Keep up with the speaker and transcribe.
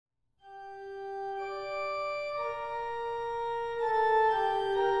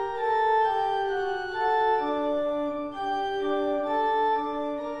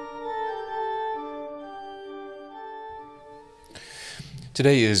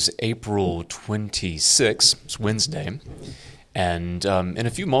Today is April 26th, it's Wednesday, and in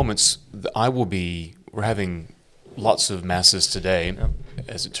a few moments we're having lots of masses today,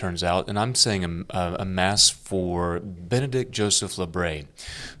 as it turns out, and I'm saying a mass for Benedict Joseph Labre,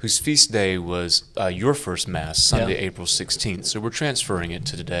 whose feast day was your first mass, Sunday, April 16th, so we're transferring it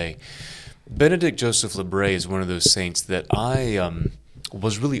to today. Benedict Joseph Labre is one of those saints that I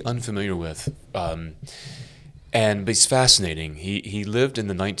was really unfamiliar with. But he's fascinating. He lived in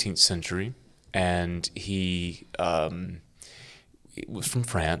the 19th century, and he was from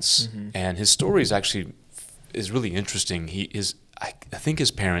France. And his story is really interesting. I think his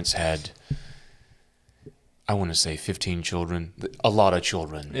parents had, I want to say 15 children, a lot of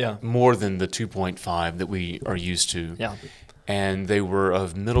children, more than the 2.5 that we are used to. Yeah. And they were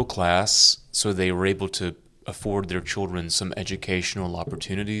of middle class, so they were able to afford their children some educational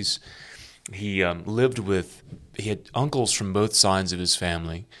opportunities. He had uncles from both sides of his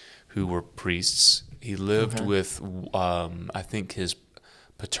family who were priests. He lived with, I think, his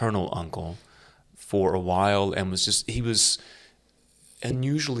paternal uncle for a while, and he was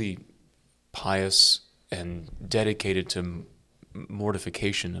unusually pious and dedicated to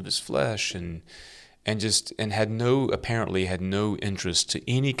mortification of his flesh, and apparently had no interest to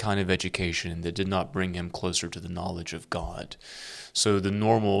any kind of education that did not bring him closer to the knowledge of God. So the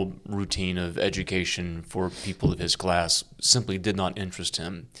normal routine of education for people of his class simply did not interest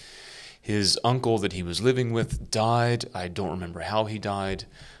him. His uncle that he was living with died. I don't remember how he died.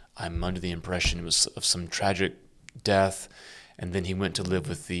 I'm under the impression it was of some tragic death. And then he went to live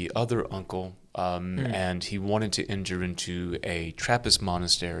with the other uncle, and he wanted to enter into a Trappist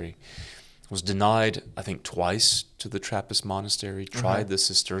monastery. Was denied, I think, twice to the Trappist monastery. Tried the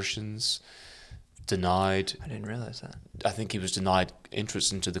Cistercians. Denied. I didn't realize that. I think he was denied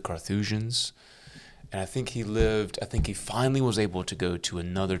entrance into the Carthusians. And I think he finally was able to go to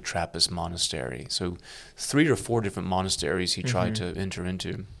another Trappist monastery. So 3 or 4 different monasteries he tried to enter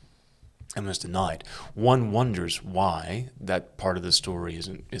into and was denied. One wonders why. That part of the story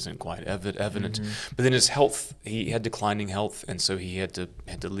isn't quite evident. But then his health, he had declining health, and so he had to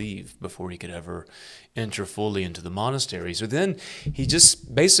leave before he could ever enter fully into the monastery. So then he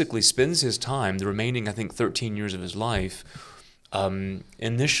just basically spends his time, the remaining, I think, 13 years of his life,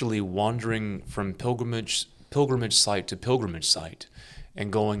 initially wandering from pilgrimage site to pilgrimage site,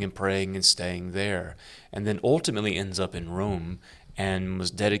 and going and praying and staying there, and then ultimately ends up in Rome, and was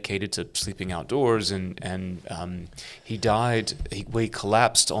dedicated to sleeping outdoors, and he died. He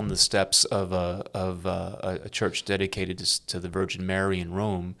collapsed on the steps of a church dedicated to the Virgin Mary in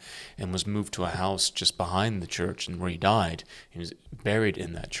Rome, and was moved to a house just behind the church, and where he died. He was buried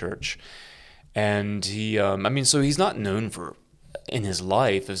in that church, and so he's not known for in his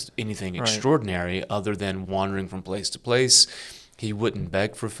life as anything extraordinary other than wandering from place to place. He wouldn't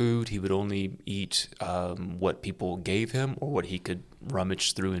beg for food. He would only eat what people gave him or what he could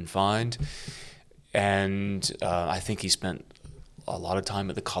rummage through and find. And I think he spent a lot of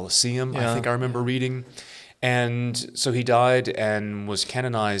time at the Colosseum, I think I remember reading. And so he died and was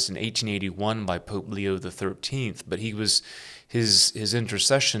canonized in 1881 by Pope Leo XIII. But his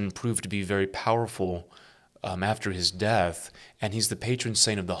intercession proved to be very powerful after his death. And he's the patron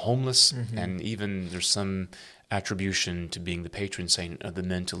saint of the homeless, and even there's some attribution to being the patron saint of the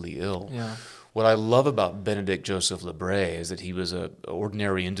mentally ill. What I love about Benedict Joseph Labre is that he was an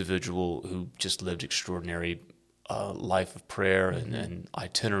ordinary individual who just lived extraordinary life of prayer and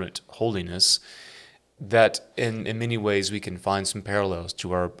itinerant holiness, that in many ways we can find some parallels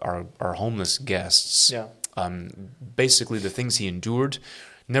to our homeless guests. Basically the things he endured,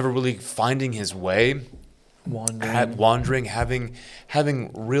 never really finding his way, wandering,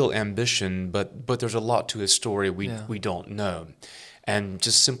 having real ambition, but there's a lot to his story we don't know, and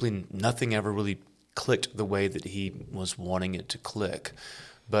just simply nothing ever really clicked the way that he was wanting it to click,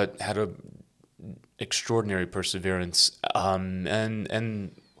 but had a extraordinary perseverance,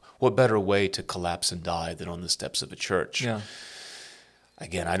 and what better way to collapse and die than on the steps of a church.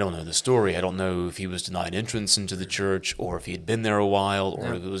 Again, I don't know the story. I don't know if he was denied entrance into the church, or if he had been there a while,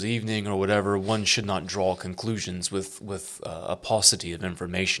 or if it was evening, or whatever. One should not draw conclusions with a paucity of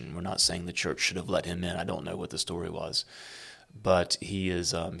information. We're not saying the church should have let him in. I don't know what the story was, but he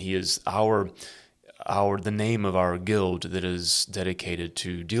is the name of our guild that is dedicated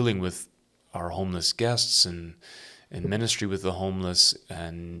to dealing with our homeless guests and ministry with the homeless.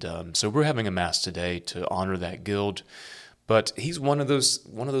 And so we're having a mass today to honor that guild. But he's one of those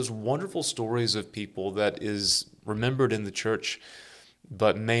wonderful stories of people that is remembered in the church,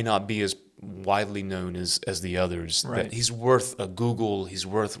 but may not be as widely known as the others. That he's worth a Google. He's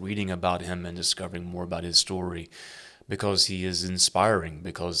worth reading about him and discovering more about his story, because he is inspiring,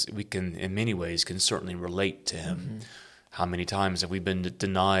 because we can, in many ways, can certainly relate to him. How many times have we been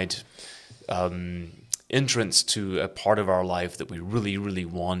denied entrance to a part of our life that we really, really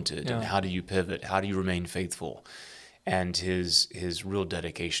wanted? Yeah. And how do you pivot? How do you remain faithful? And his real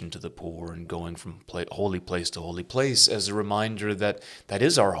dedication to the poor and going from holy place to holy place as a reminder that that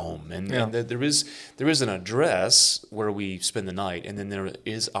is our home, and that there is an address where we spend the night, and then there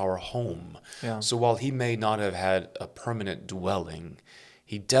is our home. Yeah. So while he may not have had a permanent dwelling,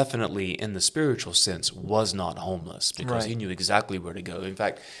 he definitely, in the spiritual sense, was not homeless, because he knew exactly where to go. In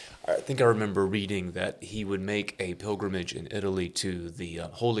fact, I think I remember reading that he would make a pilgrimage in Italy to the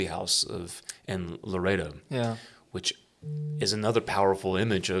Holy House in Loreto, which is another powerful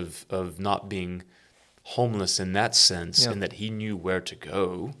image of not being homeless in that sense, in that he knew where to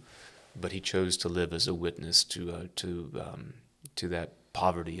go, but he chose to live as a witness to that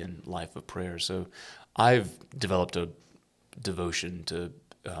poverty and life of prayer. So I've developed a devotion to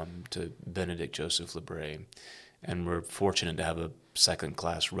Benedict Joseph Labre, and we're fortunate to have a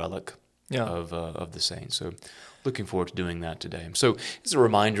second-class relic of the saint. So looking forward to doing that today. So it's a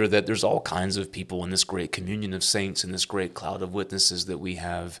reminder that there's all kinds of people in this great communion of saints, in this great cloud of witnesses that we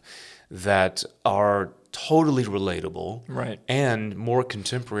have, that are totally relatable, and more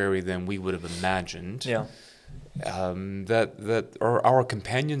contemporary than we would have imagined. That are our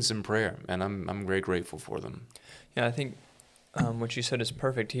companions in prayer, and I'm very grateful for them. Yeah, I think what you said is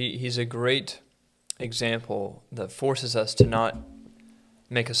perfect. He's a great example that forces us to not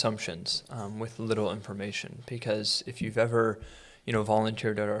make assumptions with little information, because if you've ever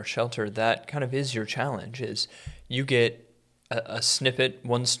volunteered at our shelter, that kind of is your challenge. Is you get a snippet,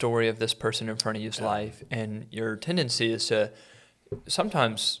 one story of this person in front of you's life, and your tendency is to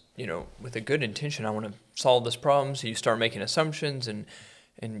sometimes, with a good intention, I want to solve this problem, so you start making assumptions, and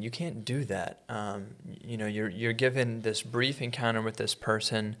you can't do that. You're given this brief encounter with this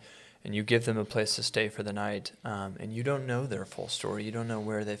person, and you give them a place to stay for the night, and you don't know their full story. You don't know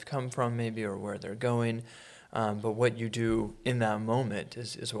where they've come from, maybe, or where they're going. But what you do in that moment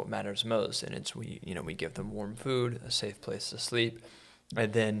is what matters most. And it's we give them warm food, a safe place to sleep,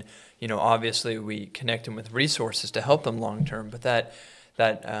 and then obviously we connect them with resources to help them long term. But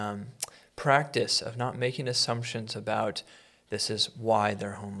that practice of not making assumptions about this is why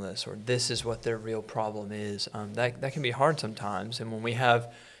they're homeless, or this is what their real problem is, that can be hard sometimes. And when we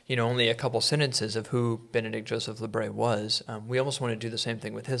have only a couple sentences of who Benedict Joseph Labre was, we almost want to do the same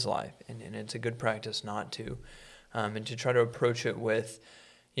thing with his life, and it's a good practice not to, and to try to approach it with,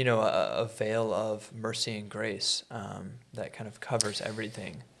 a veil of mercy and grace that kind of covers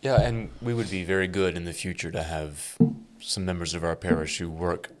everything. Yeah, and we would be very good in the future to have some members of our parish who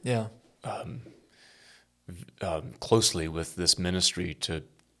work closely with this ministry to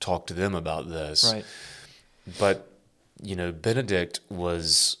talk to them about this. Right. But Benedict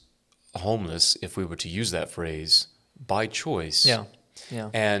was homeless, if we were to use that phrase, by choice. Yeah.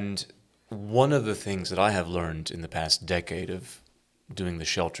 And one of the things that I have learned in the past decade of doing the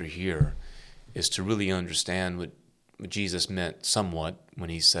shelter here is to really understand what Jesus meant somewhat when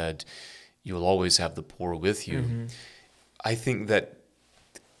he said, "You will always have the poor with you." Mm-hmm. I think that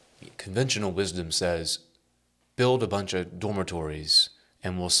conventional wisdom says, build a bunch of dormitories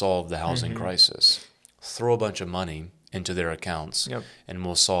and we'll solve the housing crisis. Throw a bunch of money into their accounts, and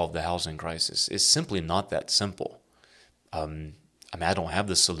we'll solve the housing crisis. It's simply not that simple. I don't have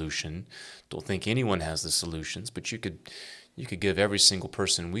the solution. Don't think anyone has the solutions, but you could give every single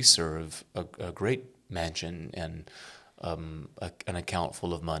person we serve a great mansion and an account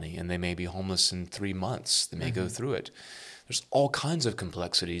full of money, and they may be homeless in 3 months. They may go through it. There's all kinds of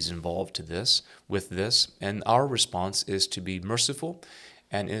complexities involved with this, and our response is to be merciful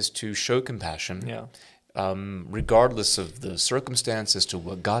and is to show compassion. Regardless of the circumstances, to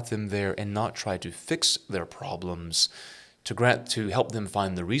what got them there, and not try to fix their problems, to help them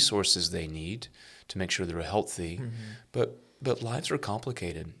find the resources they need to make sure they're healthy. But lives are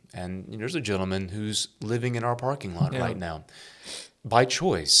complicated, and there's a gentleman who's living in our parking lot right now by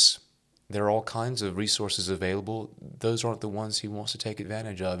choice. There are all kinds of resources available. Those aren't the ones he wants to take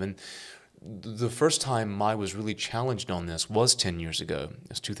advantage of. And the first time I was really challenged on this was 10 years ago. It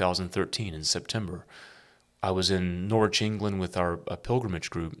was 2013 in September. I was in Norwich, England with a pilgrimage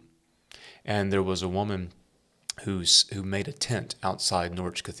group, and there was a woman who made a tent outside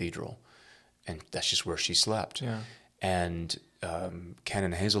Norwich Cathedral, and that's just where she slept. And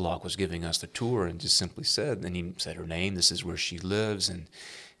Canon Hazelock was giving us the tour and just simply said, and he said her name, this is where she lives, and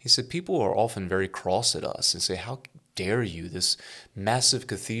he said, people are often very cross at us and say, how dare you, this massive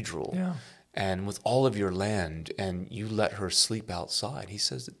cathedral, and with all of your land, and you let her sleep outside. He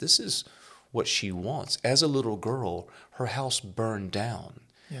says that this is what she wants. As a little girl, her house burned down.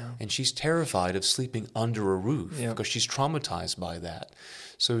 Yeah. And she's terrified of sleeping under a roof Yep. because she's traumatized by that.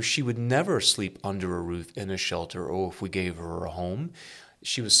 So she would never sleep under a roof in a shelter or if we gave her a home.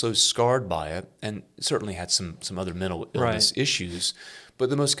 She was so scarred by it and certainly had some other mental illness issues. But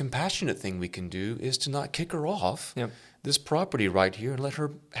the most compassionate thing we can do is to not kick her off this property right here and let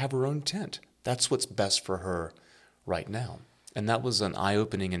her have her own tent. That's what's best for her right now. And that was an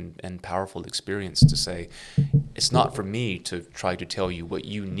eye-opening and powerful experience to say, it's not for me to try to tell you what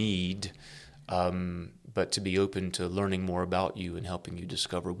you need, but to be open to learning more about you and helping you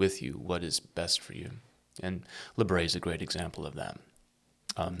discover with you what is best for you. And Labre is a great example of that.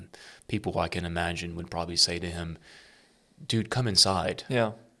 People I can imagine would probably say to him, dude, come inside.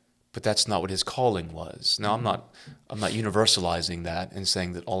 Yeah. But that's not what his calling was. Now, I'm not universalizing that and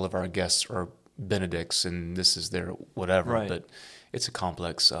saying that all of our guests are Benedicts and this is their whatever, Right. but it's a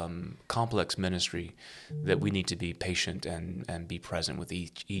complex ministry that we need to be patient and be present with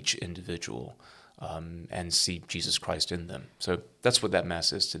each individual and see Jesus Christ in them. So that's what that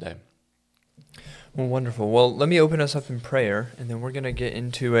Mass is today. Well, wonderful. Well, let me open us up in prayer, and then we're going to get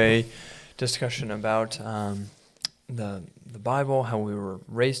into a discussion about the Bible, how we were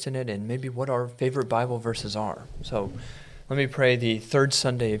raised in it, and maybe what our favorite Bible verses are. So let me pray the third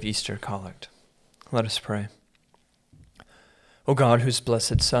Sunday of Easter Collect. Let us pray. O God, whose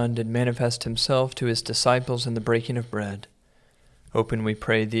blessed Son did manifest himself to his disciples in the breaking of bread, open, we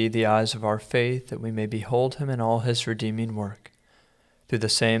pray thee, the eyes of our faith, that we may behold him in all his redeeming work. Through the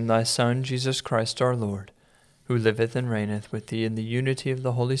same thy Son, Jesus Christ our Lord, who liveth and reigneth with thee in the unity of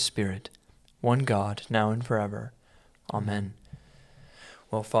the Holy Spirit, one God, now and forever. Amen.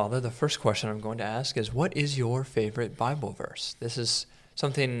 Well, Father, the first question I'm going to ask is, what is your favorite Bible verse? This is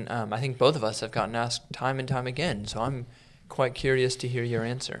something I think both of us have gotten asked time and time again, so I'm quite curious to hear your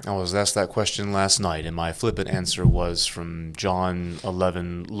answer. I was asked that question last night, and my flippant answer was from John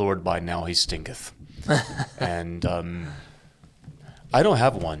 11, Lord, by now he stinketh. And I don't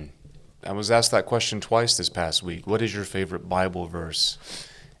have one. I was asked that question twice this past week. What is your favorite Bible verse?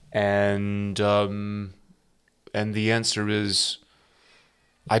 And the answer is,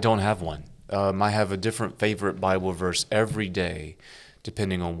 I don't have one. I have a different favorite Bible verse every day,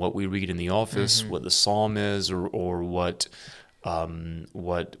 depending on what we read in the office, what the psalm is, or what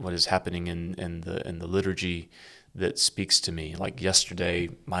is happening in the liturgy that speaks to me. Like yesterday,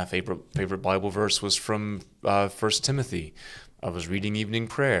 my favorite Bible verse was from 1 Timothy. I was reading evening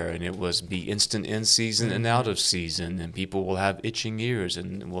prayer, and it was, be instant in season and out of season, and people will have itching ears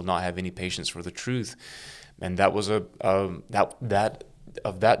and will not have any patience for the truth. And that was that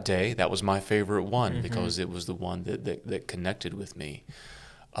day, that was my favorite one because it was the one that connected with me.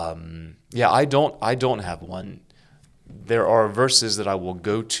 I don't have one. There are verses that I will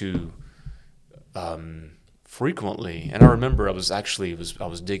go to frequently, and I remember I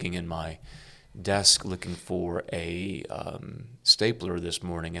was digging in my desk looking for a stapler this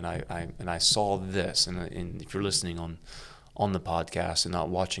morning, and I saw this. And if you're listening on the podcast and not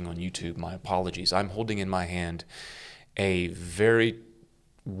watching on YouTube, my apologies. I'm holding in my hand a very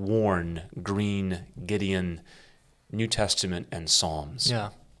worn green Gideon New Testament and Psalms. Yeah.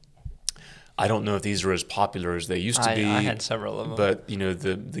 I don't know if these are as popular as they used to be. I had several of them. But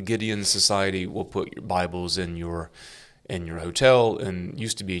the Gideon Society will put your Bibles in your hotel and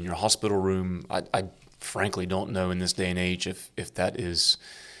used to be in your hospital room. I frankly don't know in this day and age if that is.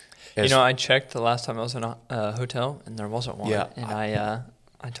 I checked the last time I was in a hotel, and there wasn't one. Yeah, and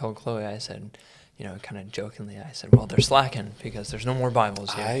I told Chloe, I said, kind of jokingly, I said, well, they're slacking because there's no more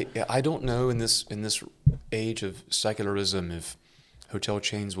Bibles here. I don't know in this age of secularism if hotel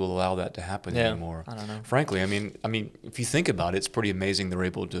chains will allow that to happen anymore. I don't know. Frankly, I mean, if you think about it, it's pretty amazing they're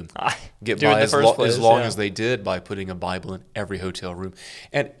able to get Do it in by the as long as they did by putting a Bible in every hotel room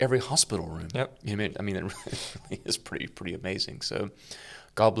and every hospital room. Yep. I mean, it really is pretty amazing. So,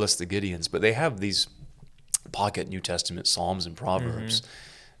 God bless the Gideons. But they have these pocket New Testament Psalms and Proverbs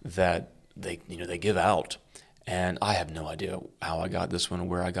that they give out. And I have no idea how I got this one or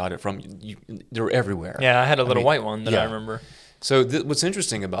where I got it from. They're everywhere. Yeah, I had a little white one that I remember. So what's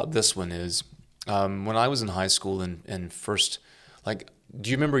interesting about this one is when I was in high school and first, do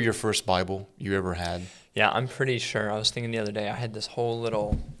you remember your first Bible you ever had? Yeah, I'm pretty sure. I was thinking the other day, I had this whole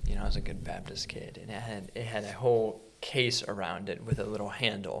little, I was a good Baptist kid, and it had a whole case around it with a little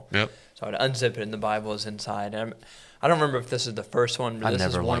handle. Yep. So I'd unzip it and the Bible is inside. And I don't remember if this is the first one, but this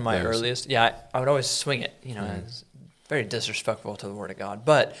is one of my earliest. Yeah, I would always swing it. It's very disrespectful to the Word of God.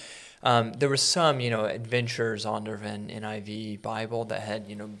 But there was some, Adventures Zondervan NIV Bible that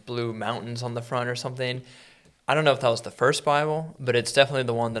had, blue mountains on the front or something. I don't know if that was the first Bible, but it's definitely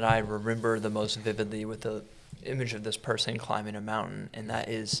the one that I remember the most vividly, with the image of this person climbing a mountain, and that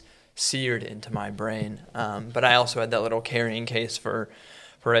is seared into my brain. But I also had that little carrying case for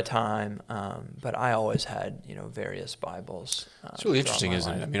a time. But I always had, various Bibles. It's really interesting,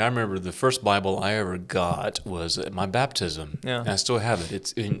 isn't it? I mean, I remember the first Bible I ever got was at my baptism. Yeah. And I still have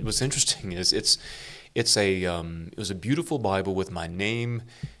it. What's interesting is it was a beautiful Bible with my name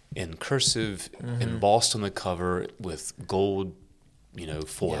in cursive, embossed on the cover with gold,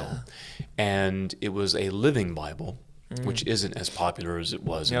 foil. Yeah. And it was a living Bible, which isn't as popular as it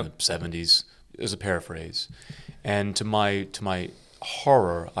was in the 70s. It was a paraphrase. And to my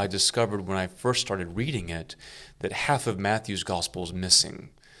horror, I discovered when I first started reading it that half of Matthew's gospel is missing.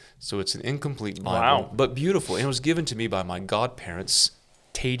 So it's an incomplete Bible, but beautiful. And it was given to me by my godparents,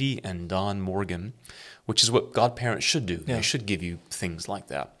 Tady and Don Morgan, which is what godparents should do. Yeah. They should give you things like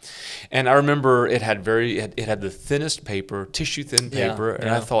that. And I remember it had the thinnest paper, tissue thin paper, and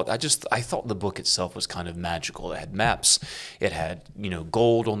I thought the book itself was kind of magical. It had maps, it had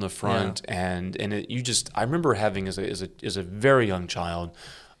gold on the front, and I remember having as a very young child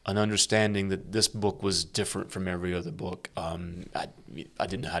an understanding that this book was different from every other book. I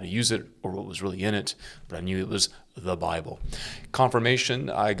didn't know how to use it or what was really in it, but I knew it was the Bible. Confirmation,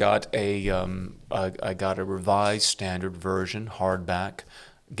 I got a Revised Standard Version hardback.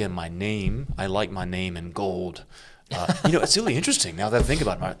 Again, I like my name in gold. It's really interesting now that I think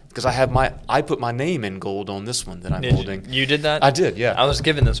about it, because I put my name in gold on this one that I'm holding. You did that? I did, yeah. I was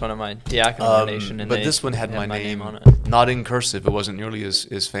given this one at my diaconal ordination, but this one had my name on it. Not in cursive. It wasn't nearly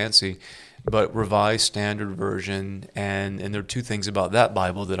as fancy, but Revised Standard Version. And there are two things about that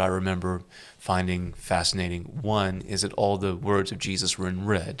Bible that I remember finding fascinating. One is that all the words of Jesus were in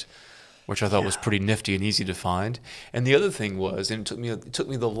red, which I thought was pretty nifty and easy to find. And the other thing was, and it took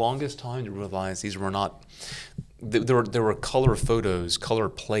me the longest time to realize these were not. There were color photos, color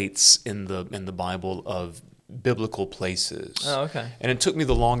plates in the Bible of biblical places. Oh, okay. And it took me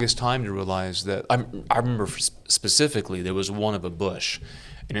the longest time to realize that. I remember specifically there was one of a bush,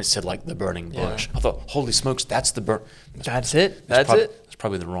 and it said like the burning bush. I thought, holy smokes, that's the burn. That's it. That's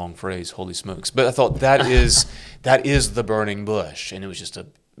probably the wrong phrase, holy smokes. But I thought that is the burning bush, and it was just a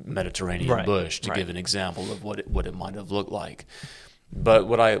Mediterranean bush to give an example of what it might have looked like. But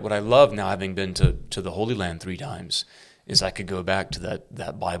what I love now, having been to the Holy Land 3 times, is I could go back to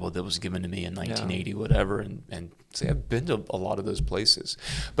that Bible that was given to me in 1980, whatever, and say I've been to a lot of those places.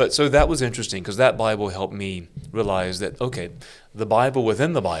 But so that was interesting, because that Bible helped me realize that, okay, the Bible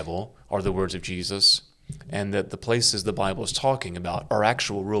within the Bible are the words of Jesus, and that the places the Bible is talking about are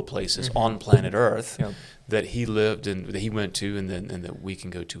actual real places on planet Earth that he lived and that he went to, and that we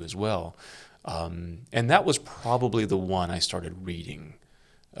can go to as well. And that was probably the one I started reading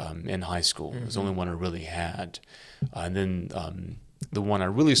in high school. It was the only one I really had. And then the one I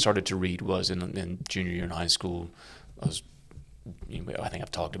really started to read was in junior year in high school. I think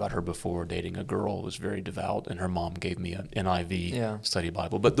I've talked about her before, dating a girl who was very devout, and her mom gave me an NIV study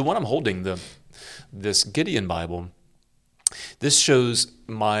Bible. But the one I'm holding, this Gideon Bible, this shows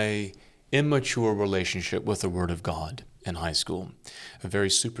my immature relationship with the Word of God in high school, a very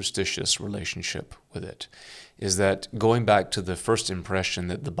superstitious relationship with it, is that going back to the first impression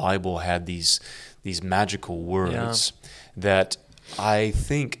that the Bible had these magical words that I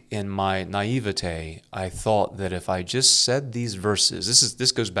think in my naivete, I thought that if I just said these verses,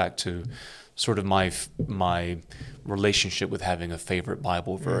 this goes back to sort of my relationship with having a favorite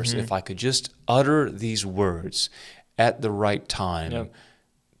Bible verse. If I could just utter these words at the right time,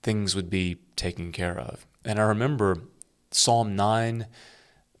 things would be taken care of. And I remember Psalm 9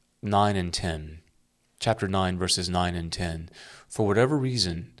 and 10, chapter 9, verses 9 and 10. For whatever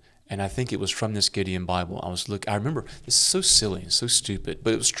reason, and I think it was from this Gideon Bible, I remember, this is so silly and so stupid,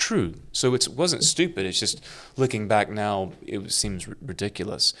 but it was true. So it wasn't stupid, it's just looking back now, it seems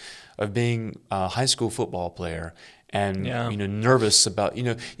ridiculous, of being a high school football player and nervous about,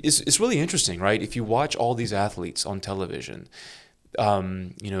 it's really interesting, right? If you watch all these athletes on television,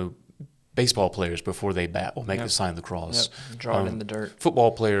 baseball players before they bat will make the sign of the cross. Draw it in the dirt.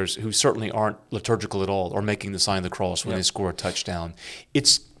 Football players who certainly aren't liturgical at all are making the sign of the cross when they score a touchdown.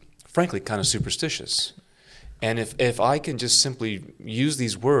 It's frankly kind of superstitious. And if I can just simply use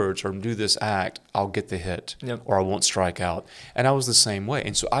these words or do this act, I'll get the hit or I won't strike out. And I was the same way.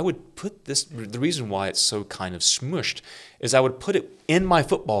 And so I would put this, the reason why it's so kind of smushed is I would put it in my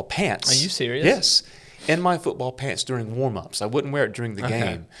football pants. Are you serious? Yes. in my football pants during warm-ups. I wouldn't wear it during the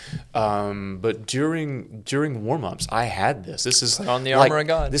game. But during warm-ups, I had this. This is put on the armor of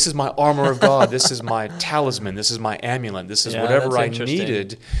God. This is my armor of God. This is my talisman. This is my amulet. This is whatever I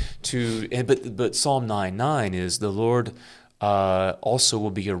needed to. But Psalm 9:9 is the Lord also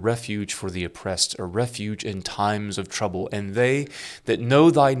will be a refuge for the oppressed, a refuge in times of trouble. And they that know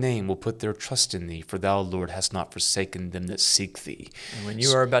thy name will put their trust in thee, for thou, Lord, hast not forsaken them that seek thee. And when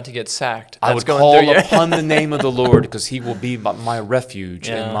you are about to get sacked, I would call upon the name of the Lord, because he will be my refuge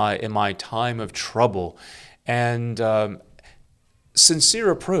in my time of trouble. And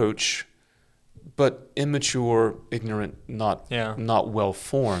sincere approach, but immature, ignorant, not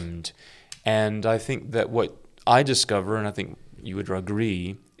well-formed. And I think that what I discover, and I think you would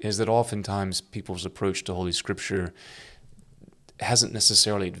agree, is that oftentimes people's approach to Holy Scripture hasn't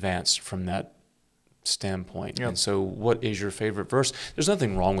necessarily advanced from that standpoint. Yep. And so what is your favorite verse? There's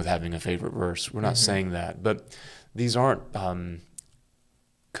nothing wrong with having a favorite verse. We're not saying that. But these aren't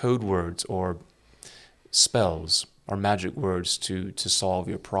code words or spells or magic words to solve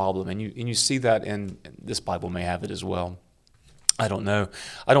your problem. And you see that, in this Bible may have it as well. I don't know.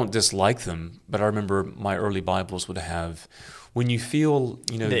 I don't dislike them, but I remember my early Bibles would have, when you feel,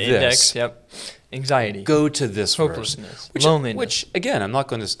 the index, anxiety, go to this hopelessness, verse. loneliness. Which, again, I'm not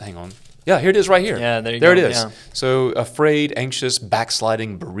going to, hang on. Yeah, here it is right here. Yeah, there it go. is. Yeah. So afraid, anxious,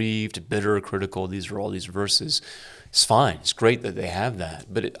 backsliding, bereaved, bitter, critical, these are all these verses. It's fine. It's great that they have that.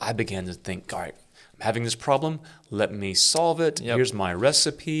 But I began to think, all right, I'm having this problem. Let me solve it. Yep. Here's my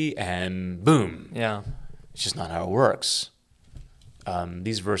recipe, and boom. Yeah. It's just not how it works.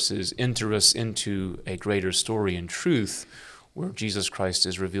 These verses enter us into a greater story and truth where Jesus Christ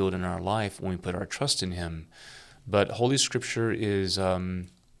is revealed in our life when we put our trust in him. But Holy Scripture is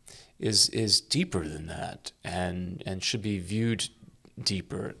deeper than that, and should be viewed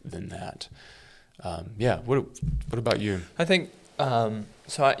deeper than that. What about you? I think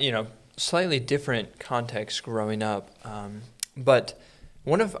slightly different context growing up, but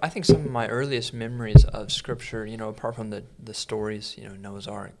I think some of my earliest memories of Scripture, apart from the stories, Noah's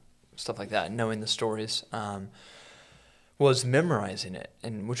Ark, stuff like that, knowing the stories, was memorizing it,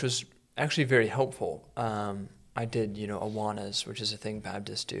 and which was actually very helpful. I did, Awanas, which is a thing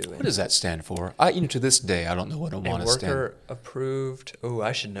Baptists do. What does that stand for? To this day, I don't know what Awanas stands for. Worker approved. Oh,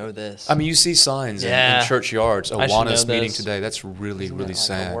 I should know this. I mean, you see signs in churchyards, Awanas meeting today. That's really, Isn't really it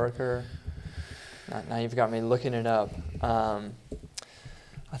sad. Like a worker. Now you've got me looking it up.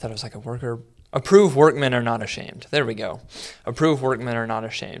 I thought it was like a worker. Approved workmen are not ashamed. There we go. Approved workmen are not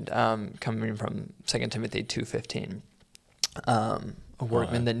ashamed. Coming from 2 Timothy 2:15. A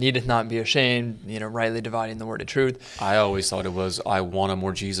workman that needeth not be ashamed, rightly dividing the word of truth. I always thought it was, I want a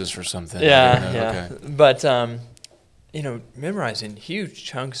more Jesus or something. Yeah. Okay. But, memorizing huge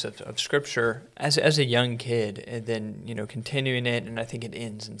chunks of Scripture as a young kid, and then, continuing it, and I think it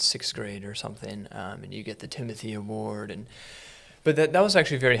ends in 6th grade or something, and you get the Timothy Award. But that was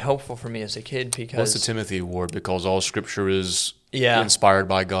actually very helpful for me as a kid because... What's the Timothy Award? Because all Scripture is inspired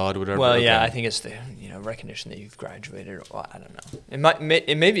by God, whatever? Well, I think it's the recognition that you've graduated. Well, I don't know.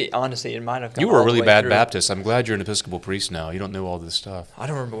 It may be, honestly, it might have gone You were a all the really way bad through. Baptist. I'm glad you're an Episcopal priest now. You don't know all this stuff. I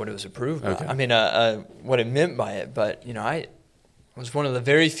don't remember what it was approved by. I mean, what it meant by it. But, I was one of the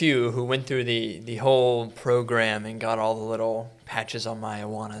very few who went through the whole program and got all the little patches on my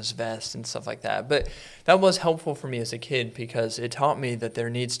Awanas vest and stuff like that. But that was helpful for me as a kid because it taught me that there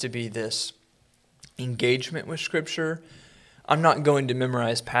needs to be this engagement with Scripture. I'm not going to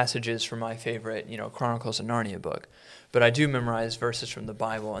memorize passages from my favorite, Chronicles of Narnia book, but I do memorize verses from the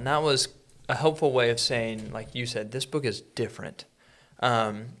Bible. And that was a helpful way of saying, like you said, this book is different.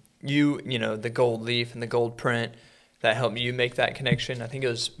 The gold leaf and the gold print, that helped you make that connection. I think it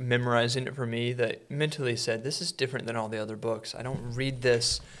was memorizing it for me that mentally said, this is different than all the other books. I don't read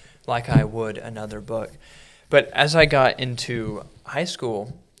this like I would another book. But as I got into high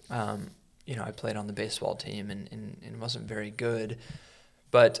school, I played on the baseball team and wasn't very good.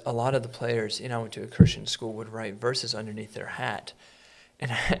 But a lot of the players, I went to a Christian school, would write verses underneath their hat.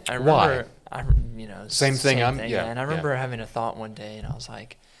 And I remember, Same thing. And I remember having a thought one day, and I was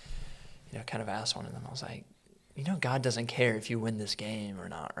like, kind of asked one of them, I was like, God doesn't care if you win this game or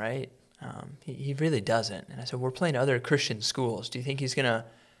not, right? He really doesn't. And I said, we're playing other Christian schools. Do you think he's going to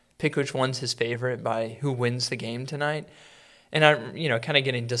pick which one's his favorite by who wins the game tonight? And I, kind of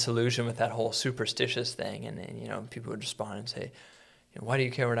getting disillusioned with that whole superstitious thing. And people would respond and say, why do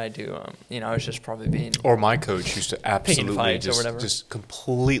you care what I do? I was just probably being... Or my coach used to absolutely just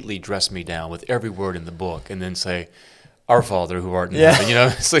completely dress me down with every word in the book and then say, Our Father who art in Yeah. heaven. You know,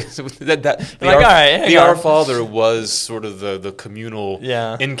 it's like, All right, hang Our on. Father was sort of the communal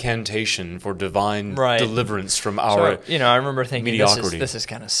Yeah. incantation for divine Right. deliverance from our So, I remember thinking mediocrity. this is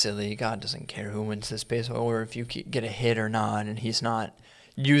kind of silly. God doesn't care who wins this baseball or if you get a hit or not, and he's not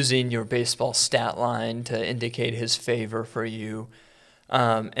using your baseball stat line to indicate his favor for you.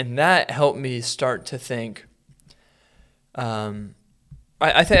 And that helped me start to think.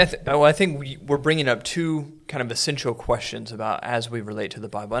 I think we're bringing up two kind of essential questions about as we relate to the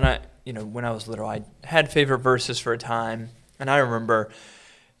Bible. And when I was little, I had favorite verses for a time, and I remember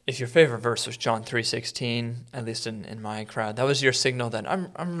if your favorite verse was John 3:16, at least in my crowd, that was your signal that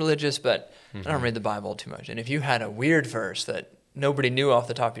I'm religious, but I don't read the Bible too much. And if you had a weird verse that nobody knew off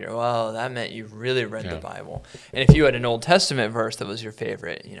the top of your, well, that meant you really read the Bible. And if you had an Old Testament verse that was your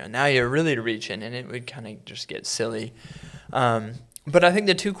favorite, now you're really reaching, and it would kind of just get silly. But I think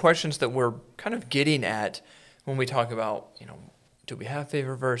the two questions that we're kind of getting at when we talk about, do we have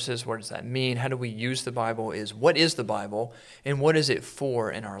favorite verses? What does that mean? How do we use the Bible? Is what is the Bible, and what is it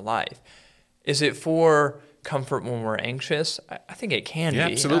for in our life? Is it for comfort when we're anxious? I think it can be.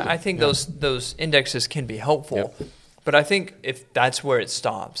 Absolutely. I think those indexes can be helpful. Yep. But I think if that's where it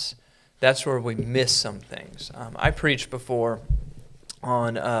stops, that's where we miss some things. I preached before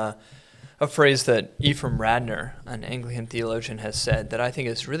on a phrase that Ephraim Radner, an Anglican theologian, has said that I think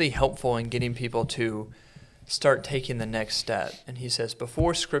is really helpful in getting people to start taking the next step. And he says,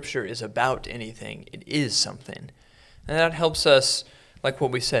 before Scripture is about anything, it is something. And that helps us, like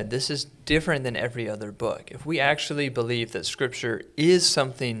what we said, this is different than every other book. If we actually believe that Scripture is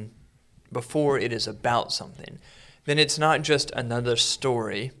something before it is about something, then it's not just another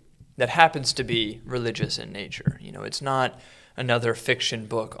story that happens to be religious in nature. It's not another fiction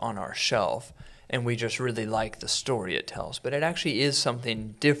book on our shelf, and we just really like the story it tells. But it actually is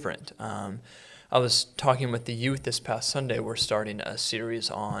something different. I was talking with the youth this past Sunday. We're starting a series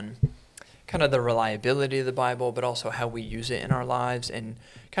on kind of the reliability of the Bible, but also how we use it in our lives, and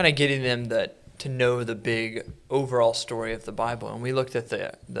kind of getting them to know the big overall story of the Bible. And we looked at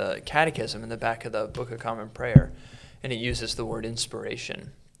the catechism in the back of the Book of Common Prayer, and it uses the word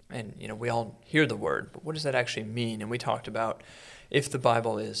inspiration. And, we all hear the word, but what does that actually mean? And we talked about if the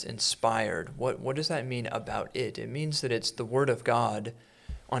Bible is inspired, what does that mean about it? It means that it's the Word of God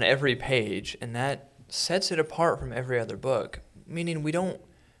on every page, and that sets it apart from every other book, meaning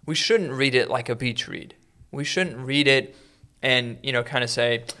we shouldn't read it like a beach read. We shouldn't read it and, kind of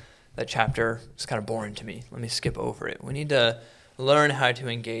say, that chapter is kind of boring to me. Let me skip over it. We need to learn how to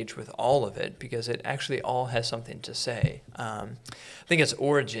engage with all of it because it actually all has something to say. I think it's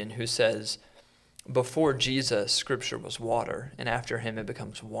Origen who says, before Jesus, Scripture was water, and after him it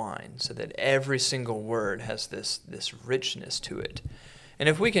becomes wine, so that every single word has this richness to it. And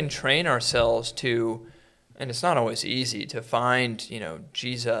if we can train ourselves to, and it's not always easy, to find,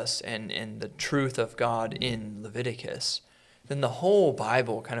 Jesus and the truth of God in Leviticus, then the whole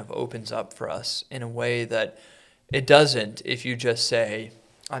Bible kind of opens up for us in a way that it doesn't if you just say,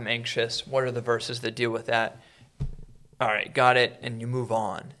 I'm anxious, what are the verses that deal with that? All right, got it, and you move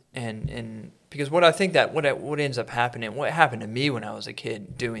on. And because what I think that what ends up happening, what happened to me when I was a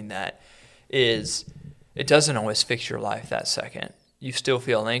kid doing that is it doesn't always fix your life that second. You still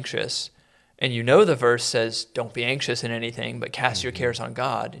feel anxious, and the verse says, don't be anxious in anything, but cast your cares on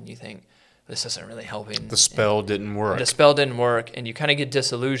God, and you think, this isn't really helping. The spell didn't work. The spell didn't work, and you kind of get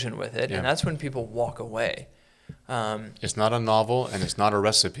disillusioned with it, and that's when people walk away. It's not a novel, and it's not a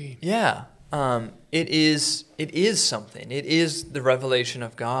recipe. Yeah. It is something. It is the revelation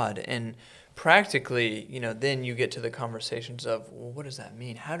of God. And practically, then you get to the conversations of, well, what does that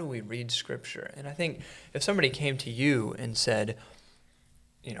mean? How do we read Scripture? And I think if somebody came to you and said,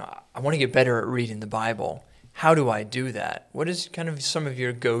 I want to get better at reading the Bible, how do I do that? What is kind of some of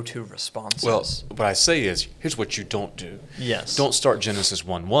your go-to responses? Well, what I say is, here's what you don't do. Yes. Don't start Genesis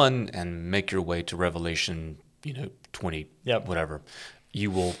 1:1 and make your way to Revelation, 20, whatever.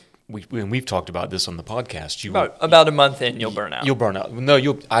 You will. We've talked about this on the podcast. About a month in, you'll burn out. You'll burn out.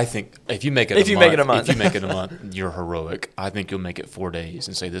 No, I think if you make it a month, you're heroic. I think you'll make it 4 days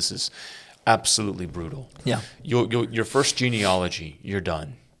and say this is absolutely brutal. Yeah. Your first genealogy, you're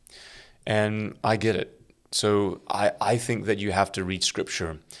done, and I get it. So I think that you have to read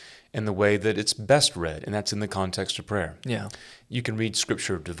Scripture in the way that it's best read, and that's in the context of prayer. Yeah. You can read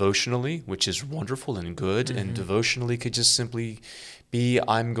Scripture devotionally, which is wonderful and good, and devotionally could just simply be,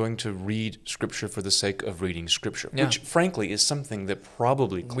 I'm going to read Scripture for the sake of reading Scripture, which frankly is something that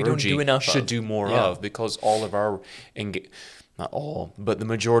probably clergy should do more of, because all of our, not all, but the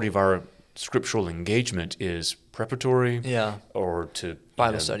majority of our scriptural engagement is preparatory or to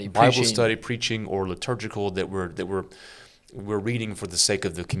Bible study, preaching, or liturgical, that we're we're reading for the sake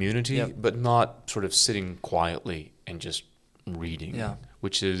of the community, Yep. but not sort of sitting quietly and just reading, Yeah.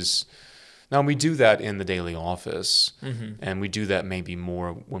 which is, now we do that in the daily office, Mm-hmm. and we do that maybe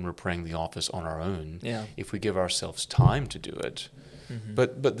more when we're praying the office on our own, Yeah. if we give ourselves time to do it. Mm-hmm.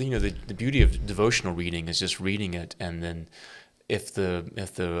 But the beauty of devotional reading is just reading it, and then if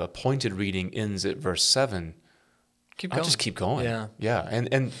the appointed reading ends at verse 7, Keep I'll going. just keep going. Yeah.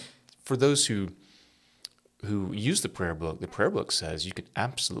 And for those who use the prayer book says you can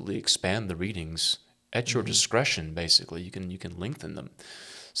absolutely expand the readings at your discretion. Basically, you can lengthen them.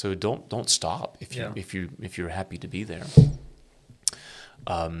 So don't stop if you're happy to be there.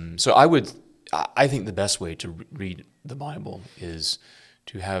 So I think the best way to read the Bible is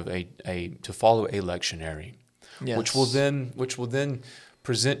to have to follow a lectionary, Yes. which will then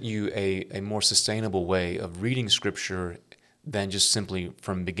present you a more sustainable way of reading Scripture than just simply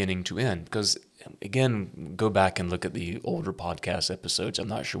from beginning to end. Because again, go back and look at the older podcast episodes. I'm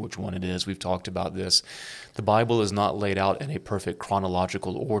not sure which one it is. We've talked about this. The Bible is not laid out in a perfect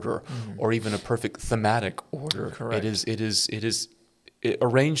chronological order or even a perfect thematic order. Correct. It is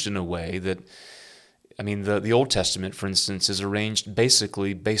arranged in a way that, I mean, the Old Testament, for instance, is arranged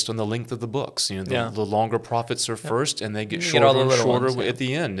basically based on the length of the books. The longer prophets are first, and they get shorter and shorter at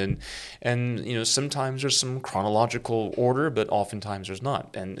the end. And sometimes there's some chronological order, but oftentimes there's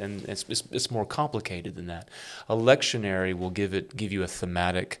not. And it's more complicated than that. A lectionary will give you a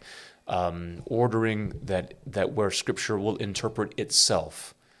thematic ordering that where Scripture will interpret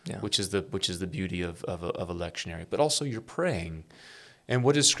itself, which is the beauty of a lectionary. But also you're praying. And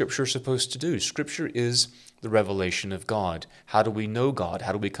what is Scripture supposed to do? Scripture is the revelation of God. How do we know God?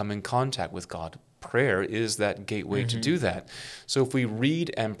 How do we come in contact with God? Prayer is that gateway to do that. So if we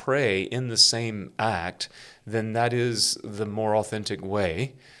read and pray in the same act, then that is the more authentic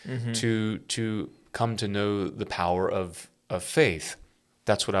way to come to know the power of faith.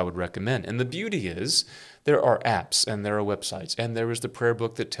 That's what I would recommend. And the beauty is there are apps and there are websites and there is the prayer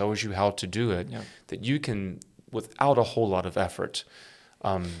book that tells you how to do it, that you can, without a whole lot of effort,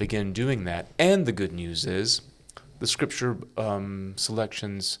 begin doing that. And the good news is the Scripture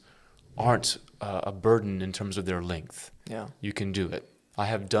selections aren't a burden in terms of their length. Yeah. You can do it. I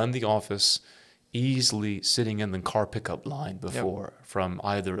have done the office easily sitting in the car pickup line before from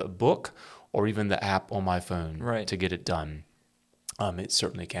either a book or even the app on my phone to get it done. It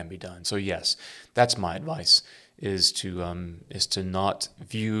certainly can be done. So yes, that's my advice: is to not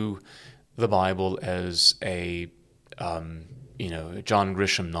view the Bible as a John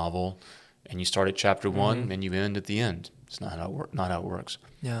Grisham novel, and you start at chapter 1 and you end at the end. It's not how it works.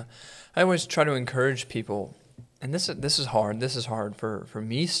 Yeah, I always try to encourage people, and this is hard. This is hard for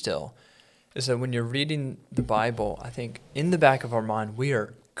me still. Is that when you're reading the Bible, I think in the back of our mind we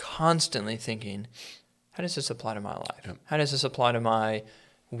are constantly thinking, how does this apply to my life? Yep. How does this apply to my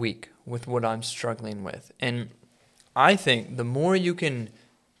week with what I'm struggling with? And I think the more you can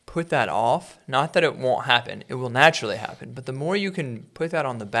put that off, not that it won't happen, it will naturally happen, but the more you can put that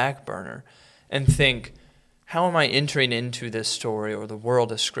on the back burner and think, how am I entering into this story or the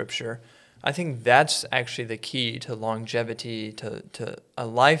world of Scripture? I think that's actually the key to longevity, to a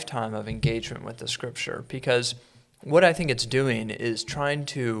lifetime of engagement with the Scripture, because what I think it's doing is trying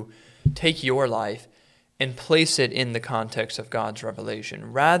to take your life and place it in the context of God's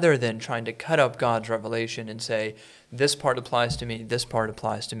revelation, rather than trying to cut up God's revelation and say, this part applies to me, this part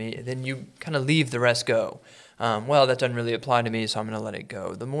applies to me, and then you kind of leave the rest go. Well, that doesn't really apply to me, so I'm going to let it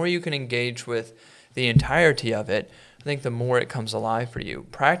go. The more you can engage with the entirety of it, I think the more it comes alive for you.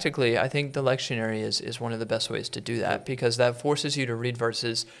 Practically, I think the lectionary is one of the best ways to do that, because that forces you to read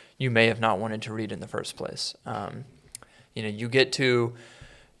verses you may have not wanted to read in the first place. You get to...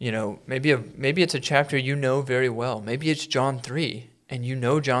 maybe it's a chapter you know very well. Maybe it's John 3, and you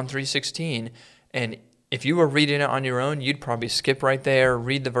know John 3:16, and if you were reading it on your own, you'd probably skip right there,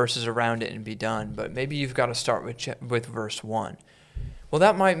 read the verses around it, and be done. But maybe you've got to start with verse 1. Well,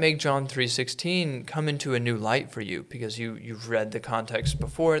 that might make John 3:16 come into a new light for you, because you've read the context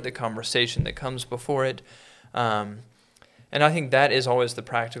before it, the conversation that comes before it. And I think that is always the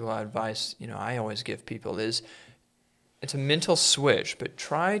practical advice I always give people is, it's a mental switch, but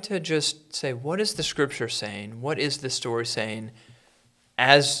try to just say, what is the Scripture saying? What is the story saying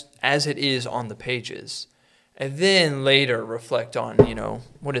as it is on the pages? And then later reflect on,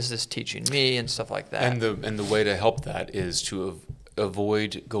 what is this teaching me and stuff like that. And the way to help that is to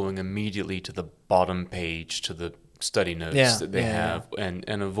avoid going immediately to the bottom page, to the study notes that they have, and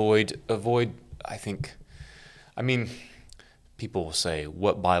avoid, people will say,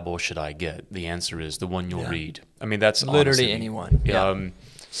 what Bible should I get? The answer is the one you'll read. I mean, that's literally honestly, anyone.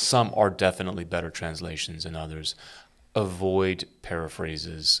 Some are definitely better translations than others. avoid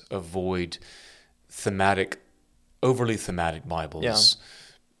paraphrases, avoid overly thematic Bibles.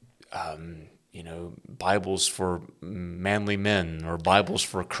 Bibles for manly men or Bibles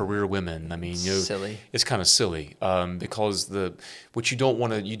for career women. I mean, Silly. It's kind of silly because you don't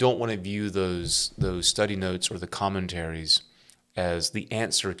want to view those study notes or the commentaries as the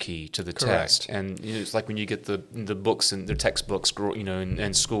answer key to the test. And it's like when you get the books and the textbooks,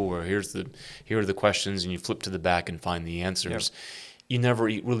 in school, where here are the questions, and you flip to the back and find the answers. Yep. You never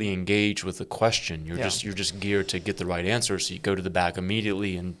really engage with the question. You're just geared to get the right answer, so you go to the back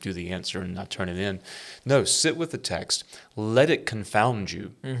immediately and do the answer and not turn it in. No, sit with the text. Let it confound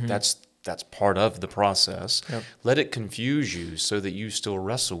you. Mm-hmm. That's part of the process. Yep. Let it confuse you so that you still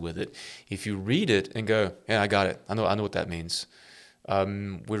wrestle with it. If you read it and go, yeah, I got it. I know what that means.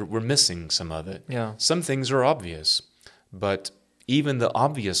 We're missing some of it. Yeah. Some things are obvious, but even the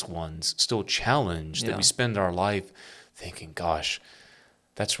obvious ones still challenge that we spend our life thinking, gosh,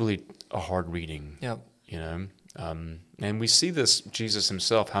 that's really a hard reading. Yep. And we see this, Jesus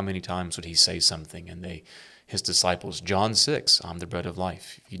himself, how many times would he say something, and his disciples, John 6, I'm the bread of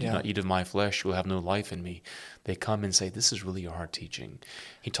life. If you do not eat of my flesh, you will have no life in me. They come and say, this is really a hard teaching.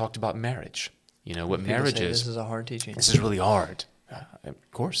 He talked about marriage. What marriage is. This is a hard teaching. This is really hard. Of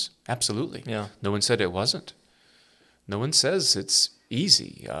course, absolutely. Yeah. No one said it wasn't. No one says it's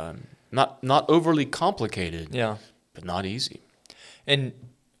easy. Not overly complicated. Yeah. But not easy. And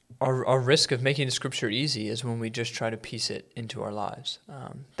our risk of making the Scripture easy is when we just try to piece it into our lives.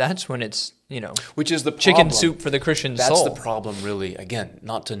 That's when it's, which is the chicken problem. soup for the Christian That's soul. That's the problem, really. Again,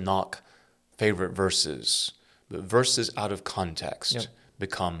 not to knock favorite verses, but verses out of context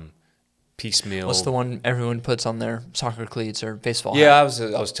become piecemeal. What's the one everyone puts on their soccer cleats or baseball hat? I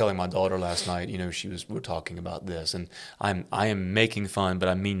was telling my daughter last night, we're talking about this, and I am making fun, but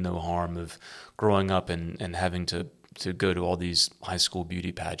I mean no harm, of growing up and having to go to all these high school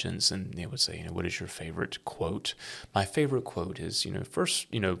beauty pageants, and they would say, what is your favorite quote? My favorite quote is,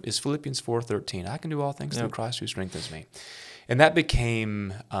 is Philippians 4:13. I can do all things through Christ who strengthens me. And that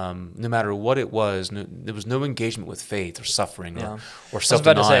became, no matter what it was, there was no engagement with faith or suffering or self-denial. I was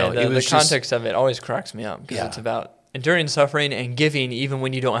about to say, the context of it always cracks me up, because it's about enduring suffering and giving even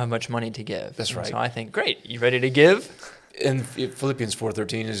when you don't have much money to give. That's right. So I think, great, you ready to give? And Philippians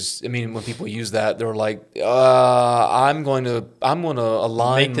 4:13 is, when people use that, they're like, I'm going to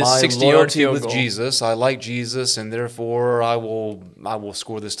align my loyalty with Jesus. I like Jesus, and therefore I will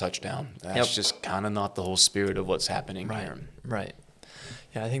score this touchdown. That's just kind of not the whole spirit of what's happening here. Right.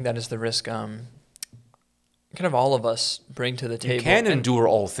 Yeah, I think that is the risk. Kind of all of us bring to the table. You can endure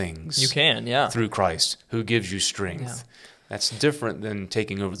all things. You can, through Christ, who gives you strength. Yeah. That's different than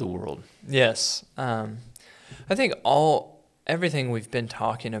taking over the world. Yes. I think everything we've been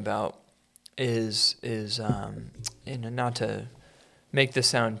talking about is not to make this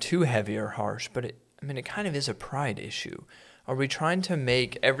sound too heavy or harsh, but it kind of is a pride issue. Are we trying to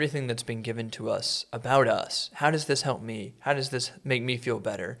make everything that's been given to us about us? How does this help me? How does this make me feel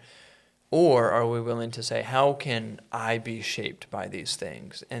better? Or are we willing to say, how can I be shaped by these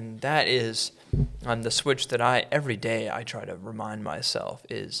things? And that is the switch that every day I try to remind myself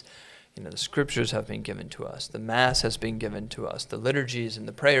is, the Scriptures have been given to us. The Mass has been given to us. The liturgies and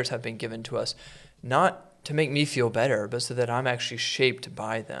the prayers have been given to us, not to make me feel better, but so that I'm actually shaped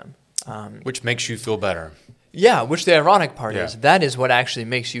by them. Which makes you feel better. Yeah, which the ironic part is, that is what actually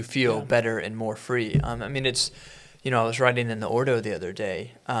makes you feel better and more free. It's, I was writing in the Ordo the other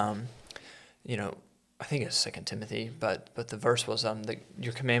day, I think it's 2 Timothy, but the verse was,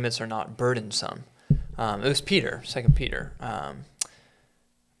 your commandments are not burdensome. It was 2 Peter.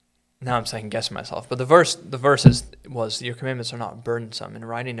 Now I'm second guessing myself, but the verse was your commandments are not burdensome. And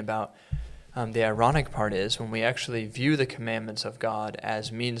writing about the ironic part is when we actually view the commandments of God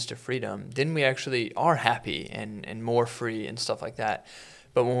as means to freedom, then we actually are happy and more free and stuff like that.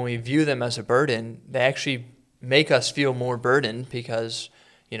 But when we view them as a burden, they actually make us feel more burdened because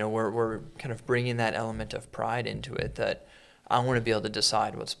we're kind of bringing that element of pride into it, that I want to be able to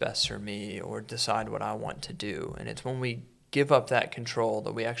decide what's best for me or decide what I want to do. And it's when we give up that control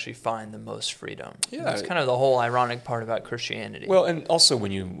that we actually find the most freedom. Yeah, that's kind of the whole ironic part about Christianity. Well, and also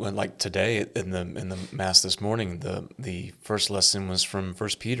when like today in the Mass this morning, the first lesson was from 1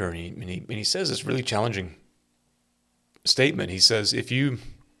 Peter, and he says this really challenging statement. He says, if you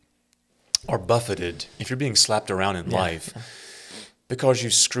are buffeted, if you're being slapped around in life because you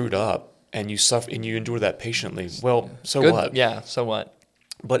screwed up and you suffer and you endure that patiently, well, so good. What? Yeah, so what?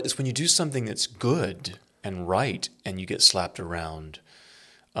 But it's when you do something that's good and right, and you get slapped around,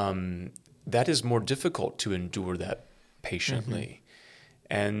 that is more difficult to endure that patiently.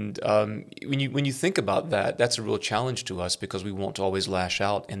 And when you think about that, that's a real challenge to us because we want to always lash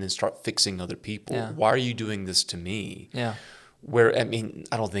out and then start fixing other people. Yeah. Why are you doing this to me? Yeah.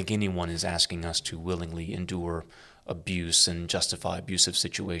 I don't think anyone is asking us to willingly endure abuse and justify abusive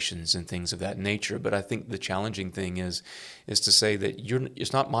situations and things of that nature. But I think the challenging thing is to say that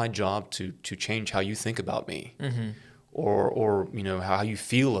it's not my job to change how you think about me, or how you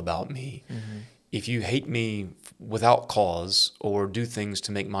feel about me. If you hate me without cause or do things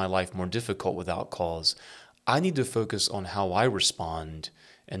to make my life more difficult without cause, I need to focus on how I respond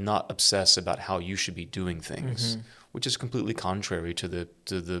and not obsess about how you should be doing things, which is completely contrary to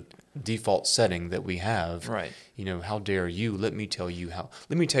the default setting that we have. Right. How dare you? Let me tell you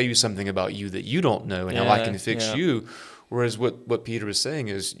something about you that you don't know and how I can fix you. Whereas what Peter is saying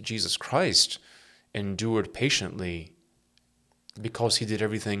is Jesus Christ endured patiently because he did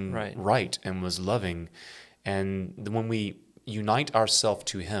everything right and was loving. And when we unite ourselves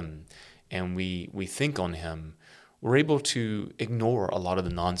to him and we think on him, we're able to ignore a lot of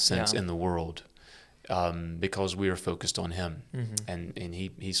the nonsense in the world because we are focused on him. And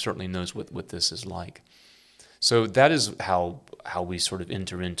he certainly knows what this is like. So that is how we sort of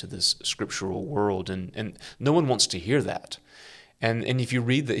enter into this scriptural world, and no one wants to hear that. And if you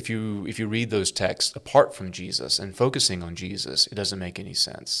read if you read those texts apart from Jesus and focusing on Jesus, it doesn't make any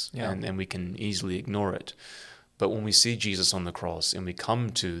sense, and we can easily ignore it. But when we see Jesus on the cross and we come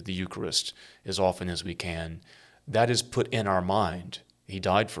to the Eucharist as often as we can, that is put in our mind. He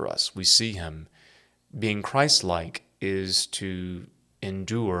died for us. We see him. Being Christ-like is to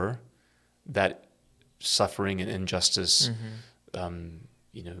endure that suffering and injustice,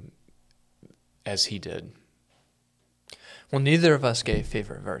 as he did. Well, neither of us gave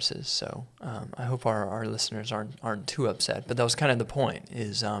favorite verses, so I hope our listeners aren't too upset. But that was kind of the point,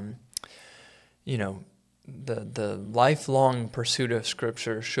 is the lifelong pursuit of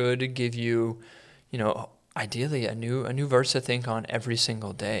Scripture should give you, ideally a new verse to think on every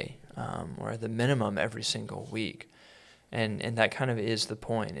single day, or at the minimum every single week. And that kind of is the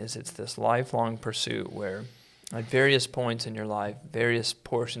point, is it's this lifelong pursuit where at various points in your life, various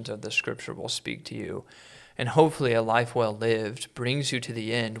portions of the Scripture will speak to you. And hopefully a life well lived brings you to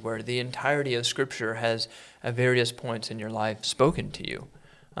the end where the entirety of Scripture has at various points in your life spoken to you.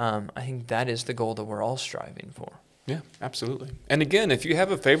 I think that is the goal that we're all striving for. Yeah, absolutely. And again, if you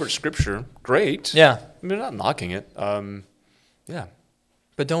have a favorite Scripture, great. Yeah. We're not knocking it. Yeah.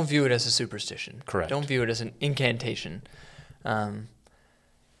 But don't view it as a superstition. Correct. Don't view it as an incantation.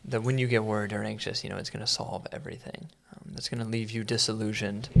 That when you get worried or anxious, it's going to solve everything. That's going to leave you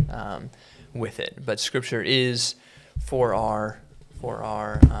disillusioned with it. But Scripture is for our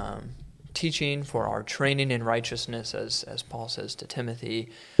teaching, for our training in righteousness, as Paul says to Timothy.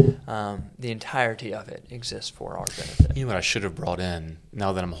 The entirety of it exists for our benefit. You know what I should have brought in,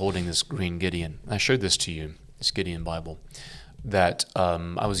 now that I'm holding this green Gideon? I showed this to you, this Gideon Bible, that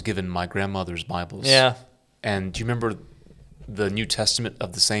I was given my grandmother's Bibles. Yeah. And do you remember the New Testament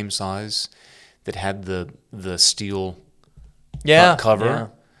of the same size that had the steel cover? Yeah.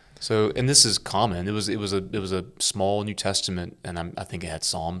 So, and this is common. It was a small New Testament, and I think it had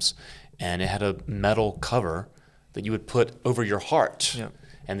Psalms, and it had a metal cover that you would put over your heart. Yeah.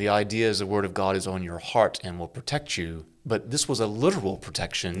 And the idea is the Word of God is on your heart and will protect you. But this was a literal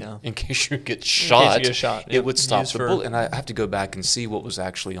protection in case you get shot. It would stop the bullet. And I have to go back and see what was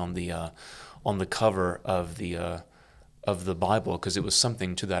actually on the cover of the Bible, because it was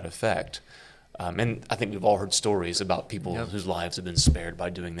something to that effect. And I think we've all heard stories about people whose lives have been spared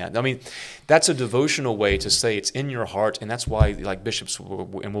by doing that. I mean, that's a devotional way to say it's in your heart, and that's why, like, bishops,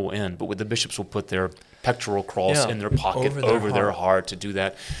 and we'll end, but the bishops will put their pectoral cross in their pocket over their heart to do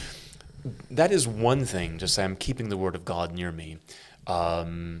that. That is one thing to say, I'm keeping the Word of God near me.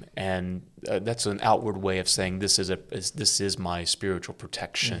 And that's an outward way of saying this is my spiritual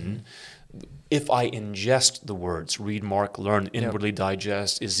protection. If I ingest the words, read, mark, learn, inwardly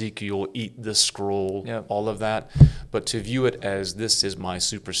digest, Ezekiel, eat the scroll, all of that, but to view it as this is my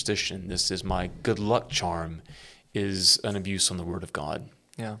superstition, this is my good luck charm, is an abuse on the Word of God.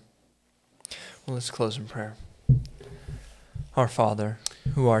 Yeah. Well, let's close in prayer. Our Father,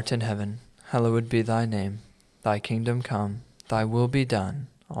 who art in heaven, hallowed be thy name. Thy kingdom come, thy will be done,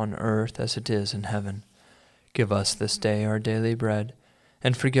 on earth as it is in heaven. Give us this day our daily bread,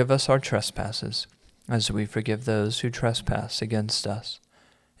 and forgive us our trespasses, as we forgive those who trespass against us.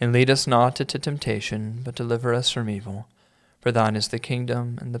 And lead us not into temptation, but deliver us from evil. For thine is the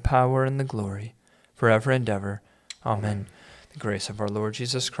kingdom, and the power, and the glory, forever and ever. Amen. The grace of our Lord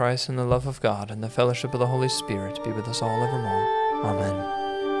Jesus Christ, and the love of God, and the fellowship of the Holy Spirit be with us all evermore. Amen.